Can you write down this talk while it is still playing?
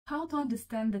how to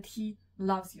understand that he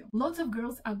loves you. Lots of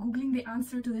girls are googling the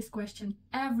answer to this question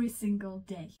every single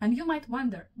day. And you might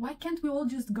wonder, why can't we all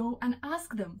just go and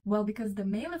ask them? Well, because the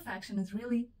male affection is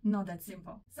really not that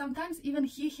simple. Sometimes even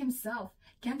he himself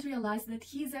can't realize that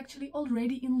he is actually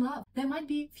already in love. There might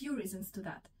be few reasons to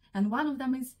that, and one of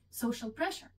them is social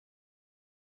pressure.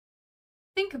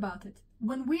 Think about it.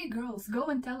 When we girls go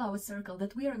and tell our circle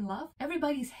that we are in love,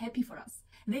 everybody is happy for us.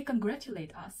 They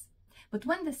congratulate us. But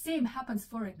when the same happens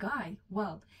for a guy,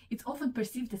 well, it's often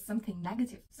perceived as something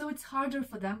negative. So it's harder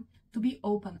for them to be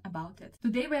open about it.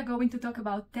 Today we are going to talk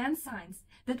about 10 signs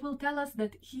that will tell us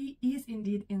that he is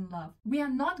indeed in love. We are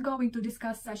not going to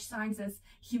discuss such signs as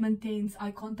he maintains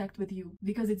eye contact with you,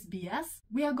 because it's BS.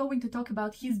 We are going to talk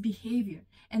about his behavior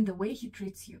and the way he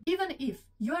treats you. Even if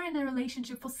you're in a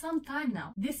relationship for some time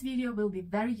now, this video will be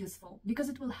very useful because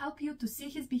it will help you to see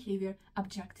his behavior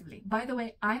objectively. By the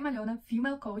way, I'm Alena,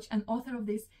 female coach and author of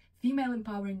this female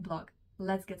empowering blog.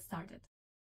 Let's get started.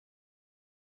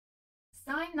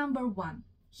 Sign number 1.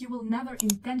 He will never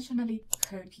intentionally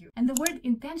hurt you. And the word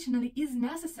intentionally is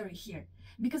necessary here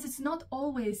because it's not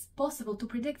always possible to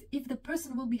predict if the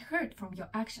person will be hurt from your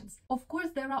actions. Of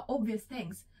course, there are obvious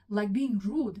things like being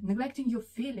rude, neglecting your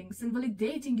feelings,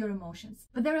 invalidating your emotions.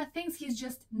 But there are things he's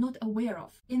just not aware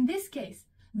of. In this case,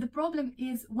 the problem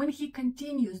is when he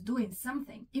continues doing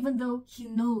something, even though he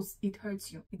knows it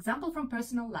hurts you. Example from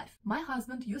personal life. My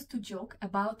husband used to joke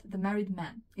about the married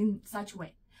man in such a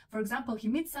way. For example, he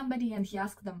meets somebody and he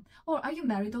asks them, "Oh, are you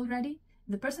married already?"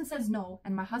 The person says no,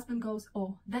 and my husband goes,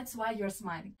 "Oh, that's why you're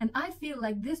smiling." And I feel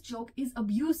like this joke is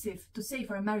abusive to say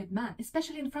for a married man,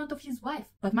 especially in front of his wife.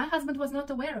 But my husband was not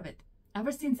aware of it.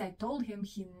 Ever since I told him,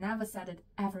 he never said it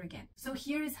ever again. So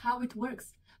here is how it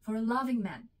works. For a loving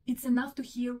man, it's enough to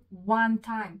hear one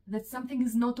time that something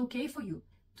is not okay for you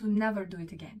to never do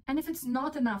it again. And if it's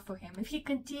not enough for him, if he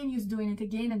continues doing it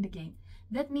again and again,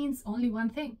 that means only one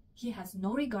thing. He has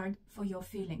no regard for your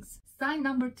feelings. Sign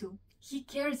number 2. He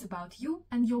cares about you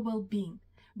and your well-being.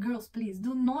 Girls, please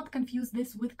do not confuse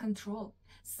this with control.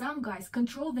 Some guys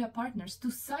control their partners to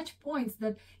such points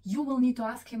that you will need to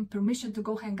ask him permission to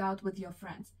go hang out with your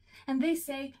friends. And they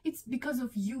say, "It's because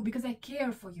of you, because I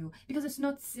care for you, because it's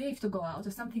not safe to go out,"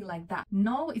 or something like that.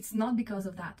 No, it's not because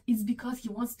of that. It's because he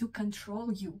wants to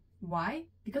control you. Why?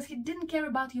 Because he didn't care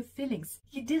about your feelings.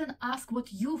 He didn't ask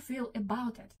what you feel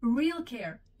about it. Real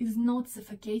care is not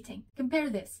suffocating. Compare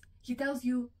this. He tells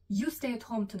you, "You stay at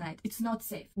home tonight, it's not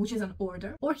safe," which is an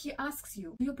order. Or he asks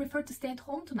you, "Do you prefer to stay at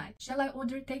home tonight? Shall I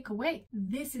order takeaway?"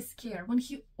 This is care when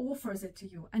he offers it to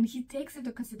you and he takes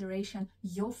into consideration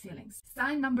your feelings.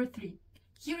 Sign number 3.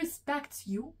 He respects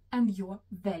you and your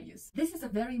values. This is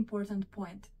a very important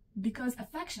point because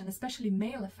affection, especially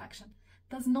male affection,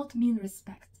 does not mean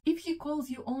respect. If he calls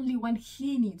you only when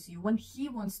he needs you, when he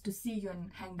wants to see you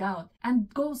and hang out,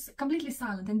 and goes completely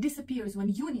silent and disappears when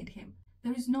you need him,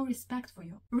 there is no respect for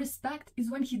you. Respect is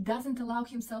when he doesn't allow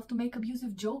himself to make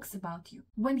abusive jokes about you,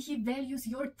 when he values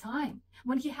your time,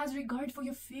 when he has regard for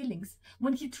your feelings,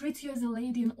 when he treats you as a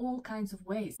lady in all kinds of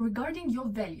ways. Regarding your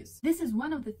values, this is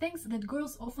one of the things that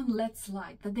girls often let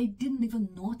slide, that they didn't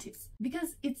even notice.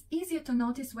 Because it's easier to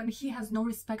notice when he has no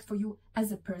respect for you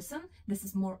as a person, this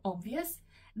is more obvious,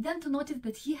 than to notice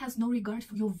that he has no regard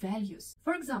for your values.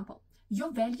 For example, your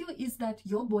value is that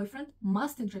your boyfriend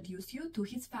must introduce you to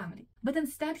his family. But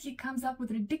instead he comes up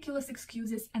with ridiculous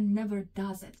excuses and never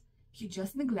does it. He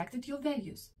just neglected your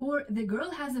values. Or the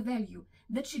girl has a value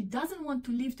that she doesn't want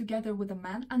to live together with a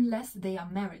man unless they are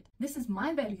married. This is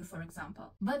my value, for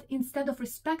example. But instead of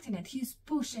respecting it, he's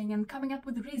pushing and coming up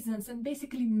with reasons and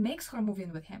basically makes her move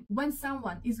in with him. When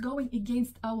someone is going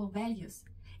against our values,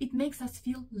 it makes us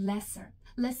feel lesser,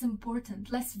 less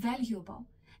important, less valuable.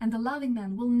 And a loving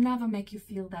man will never make you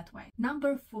feel that way.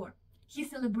 Number 4. He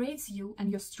celebrates you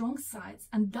and your strong sides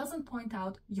and doesn't point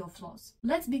out your flaws.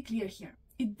 Let's be clear here.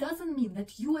 It doesn't mean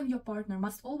that you and your partner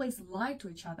must always lie to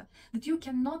each other, that you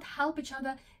cannot help each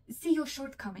other see your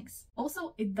shortcomings.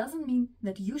 Also, it doesn't mean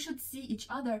that you should see each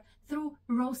other through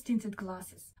rose-tinted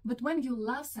glasses. But when you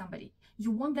love somebody, you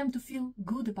want them to feel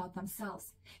good about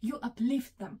themselves. You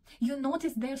uplift them. You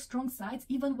notice their strong sides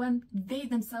even when they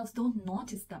themselves don't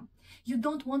notice them. You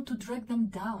don't want to drag them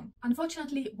down.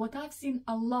 Unfortunately, what I've seen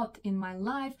a lot in my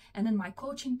life and in my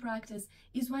coaching practice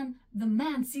is when the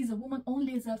man sees a woman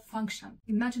only as a function.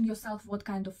 Imagine yourself what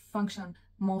kind of function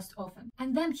most often.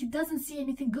 And then he doesn't see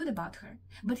anything good about her,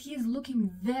 but he is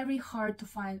looking very hard to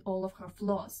find all of her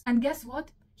flaws. And guess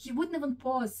what? He wouldn't even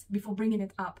pause before bringing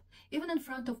it up, even in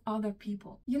front of other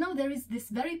people. You know, there is this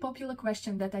very popular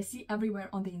question that I see everywhere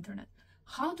on the internet.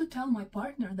 How to tell my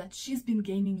partner that she's been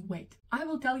gaining weight? I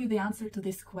will tell you the answer to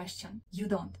this question. You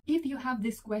don't. If you have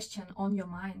this question on your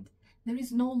mind, there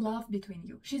is no love between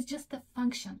you. She's just a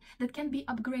function that can be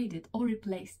upgraded or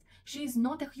replaced. She is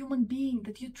not a human being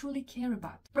that you truly care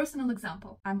about. Personal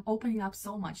example. I'm opening up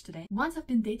so much today. Once I've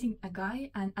been dating a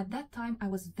guy, and at that time I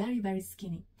was very, very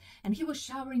skinny. And he was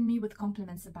showering me with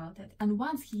compliments about it. And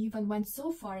once he even went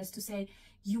so far as to say,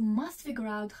 you must figure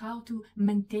out how to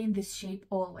maintain this shape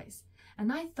always.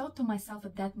 And I thought to myself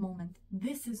at that moment,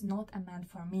 this is not a man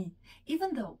for me.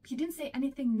 Even though he didn't say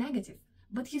anything negative,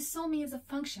 but he saw me as a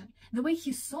function. The way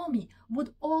he saw me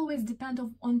would always depend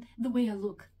on the way I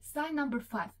look. Sign number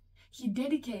 5. He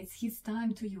dedicates his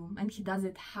time to you, and he does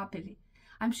it happily.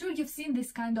 I'm sure you've seen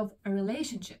this kind of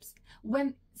relationships.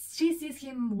 When she sees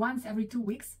him once every 2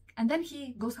 weeks, and then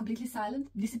he goes completely silent,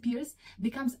 disappears,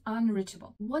 becomes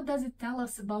unreachable. What does it tell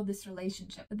us about this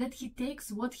relationship? That he takes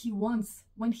what he wants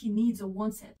when he needs or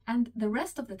wants it. And the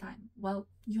rest of the time, well,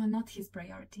 you are not his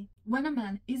priority. When a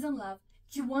man is in love,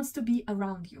 he wants to be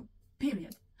around you,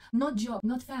 period. Not job,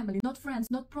 not family, not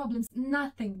friends, not problems,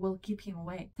 nothing will keep him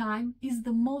away. Time is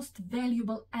the most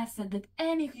valuable asset that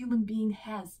any human being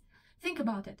has. Think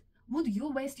about it. Would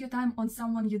you waste your time on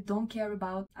someone you don't care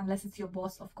about, unless it's your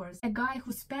boss, of course? A guy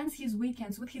who spends his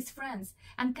weekends with his friends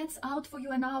and cuts out for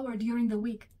you an hour during the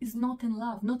week is not in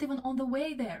love, not even on the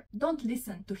way there. Don't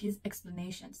listen to his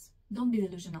explanations. Don't be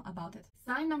delusional about it.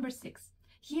 Sign number 6.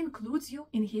 He includes you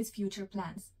in his future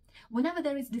plans. Whenever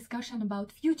there is discussion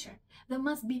about future, there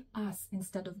must be us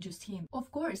instead of just him.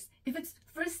 Of course, if it's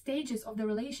first stages of the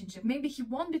relationship, maybe he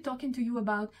won't be talking to you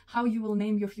about how you will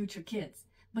name your future kids,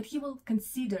 but he will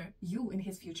consider you in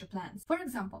his future plans. For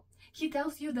example, he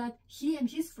tells you that he and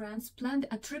his friends planned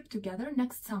a trip together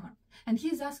next summer, and he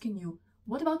is asking you,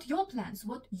 what about your plans,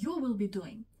 what you will be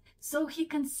doing? So he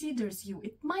considers you.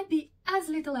 It might be as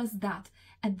little as that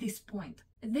at this point.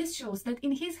 This shows that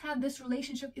in his head this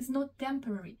relationship is not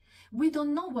temporary. We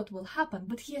don't know what will happen,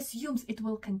 but he assumes it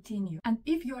will continue. And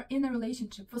if you are in a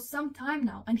relationship for some time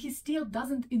now and he still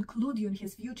doesn't include you in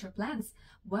his future plans,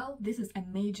 well, this is a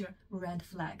major red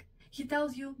flag. He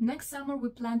tells you, next summer we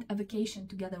planned a vacation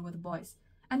together with boys.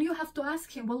 And you have to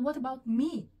ask him, well, what about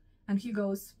me? And he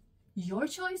goes, your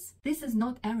choice? This is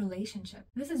not a relationship.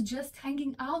 This is just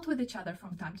hanging out with each other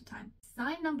from time to time.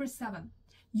 Sign number 7.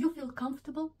 You feel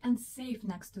comfortable and safe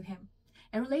next to him.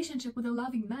 A relationship with a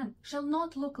loving man shall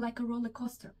not look like a roller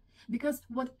coaster, because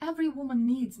what every woman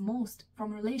needs most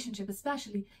from a relationship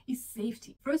especially is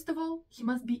safety. First of all, he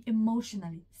must be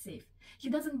emotionally safe. He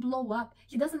doesn't blow up.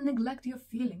 He doesn't neglect your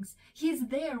feelings. He is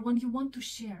there when you want to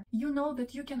share. You know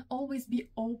that you can always be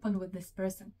open with this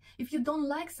person. If you don't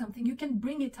like something, you can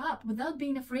bring it up without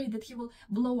being afraid that he will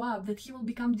blow up, that he will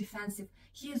become defensive.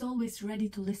 He is always ready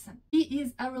to listen. He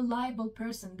is a reliable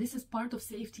person. This is part of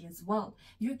safety as well.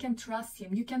 You can trust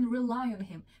him. You can rely on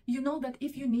him. You know that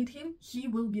if you need him, he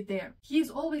will be there. He is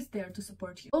always there to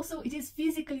support you. Also, it is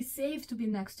physically safe to be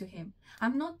next to him.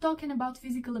 I'm not talking about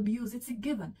physical abuse. It's a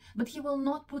given. But he will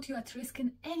not put you at risk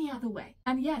in any other way.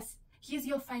 And yes, he is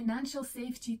your financial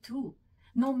safety too.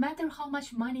 No matter how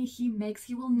much money he makes,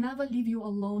 he will never leave you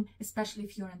alone, especially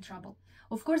if you're in trouble.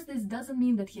 Of course, this doesn't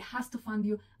mean that he has to fund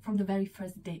you from the very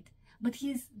first date, but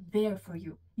he is there for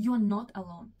you. You are not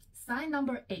alone. Sign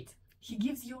number 8. He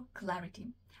gives you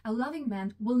clarity. A loving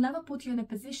man will never put you in a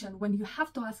position when you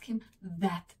have to ask him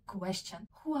that question.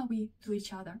 Who are we to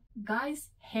each other? Guys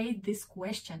hate this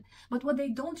question, but what they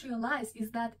don't realize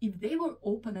is that if they were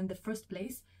open in the first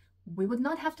place, we would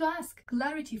not have to ask.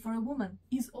 Clarity for a woman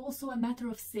is also a matter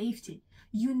of safety.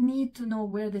 You need to know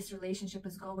where this relationship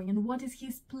is going and what is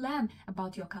his plan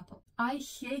about your couple. I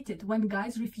hate it when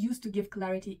guys refuse to give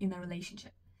clarity in a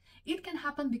relationship. It can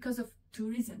happen because of 2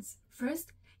 reasons.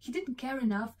 First, he didn't care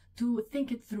enough to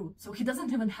think it through, so he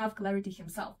doesn't even have clarity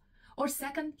himself. Or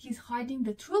second, he's hiding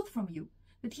the truth from you,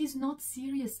 that he's not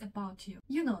serious about you.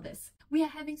 You know this. We are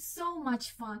having so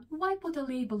much fun. Why put a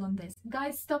label on this?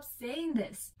 Guys, stop saying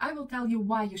this. I will tell you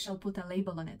why you shall put a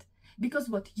label on it. Because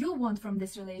what you want from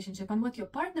this relationship and what your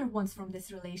partner wants from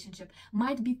this relationship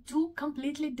might be 2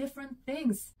 completely different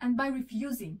things. And by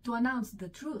refusing to announce the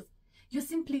truth, you're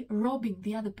simply robbing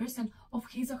the other person of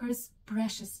his or her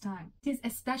precious time. It is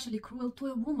especially cruel to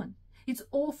a woman. It's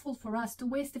awful for us to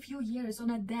waste a few years on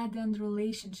a dead-end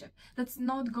relationship that's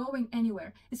not going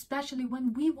anywhere, especially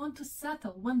when we want to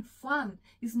settle, when fun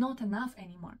is not enough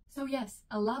anymore. So yes,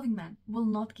 a loving man will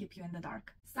not keep you in the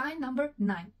dark. Sign number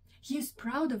 9. He is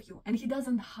proud of you and he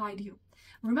doesn't hide you.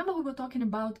 Remember we were talking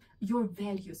about your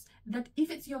values, that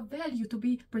if it's your value to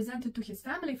be presented to his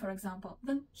family, for example,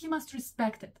 then he must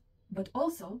respect it. But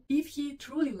also, if he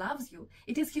truly loves you,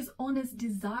 it is his honest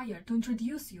desire to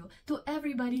introduce you to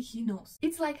everybody he knows.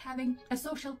 It's like having a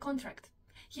social contract.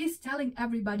 He is telling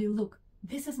everybody, look,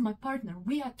 this is my partner,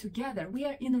 we are together, we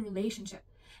are in a relationship.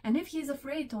 And if he is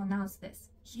afraid to announce this,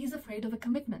 he is afraid of a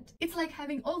commitment. It's like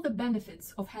having all the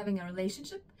benefits of having a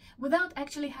relationship without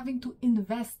actually having to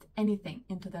invest anything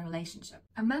into the relationship.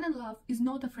 A man in love is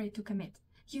not afraid to commit.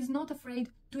 He is not afraid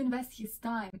to invest his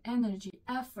time, energy,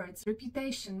 efforts,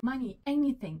 reputation, money,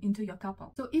 anything into your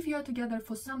couple. So if you are together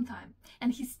for some time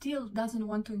and he still doesn't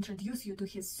want to introduce you to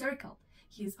his circle,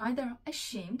 he is either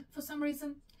ashamed for some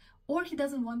reason or he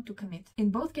doesn't want to commit.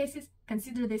 In both cases,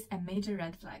 consider this a major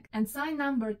red flag. And sign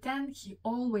number 10, he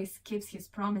always keeps his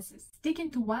promises. Sticking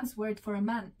to one's word for a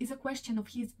man is a question of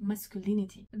his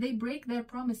masculinity. They break their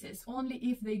promises only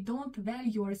if they don't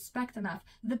value or respect enough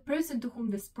the person to whom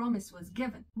this promise was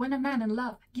given. When a man in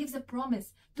love gives a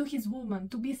promise to his woman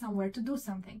to be somewhere, to do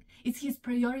something, it's his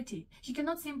priority. He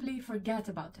cannot simply forget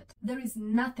about it. There is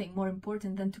nothing more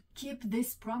important than to keep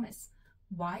this promise.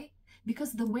 Why?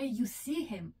 Because the way you see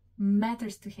him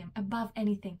matters to him above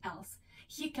anything else.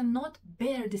 He cannot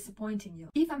bear disappointing you.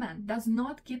 If a man does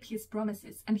not keep his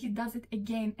promises and he does it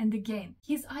again and again,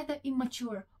 he's either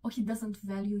immature or he doesn't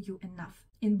value you enough.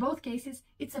 In both cases,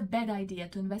 it's a bad idea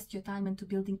to invest your time into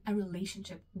building a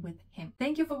relationship with him.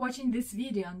 Thank you for watching this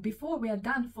video, and before we are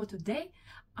done for today,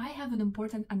 I have an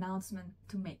important announcement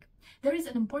to make. There is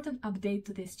an important update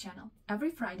to this channel. Every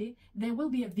Friday, there will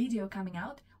be a video coming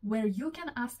out where you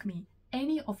can ask me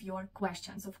any of your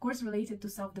questions, of course related to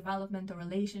self-development or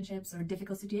relationships or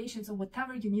difficult situations or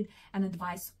whatever you need an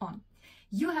advice on.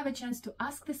 You have a chance to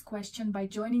ask this question by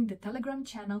joining the Telegram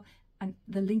channel, and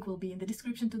the link will be in the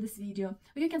description to this video,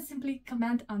 or you can simply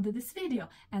comment under this video,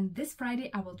 and this Friday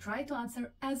I will try to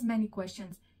answer as many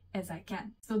questions as I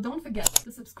can. So don't forget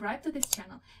to subscribe to this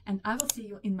channel, and I will see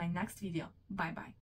you in my next video. Bye bye.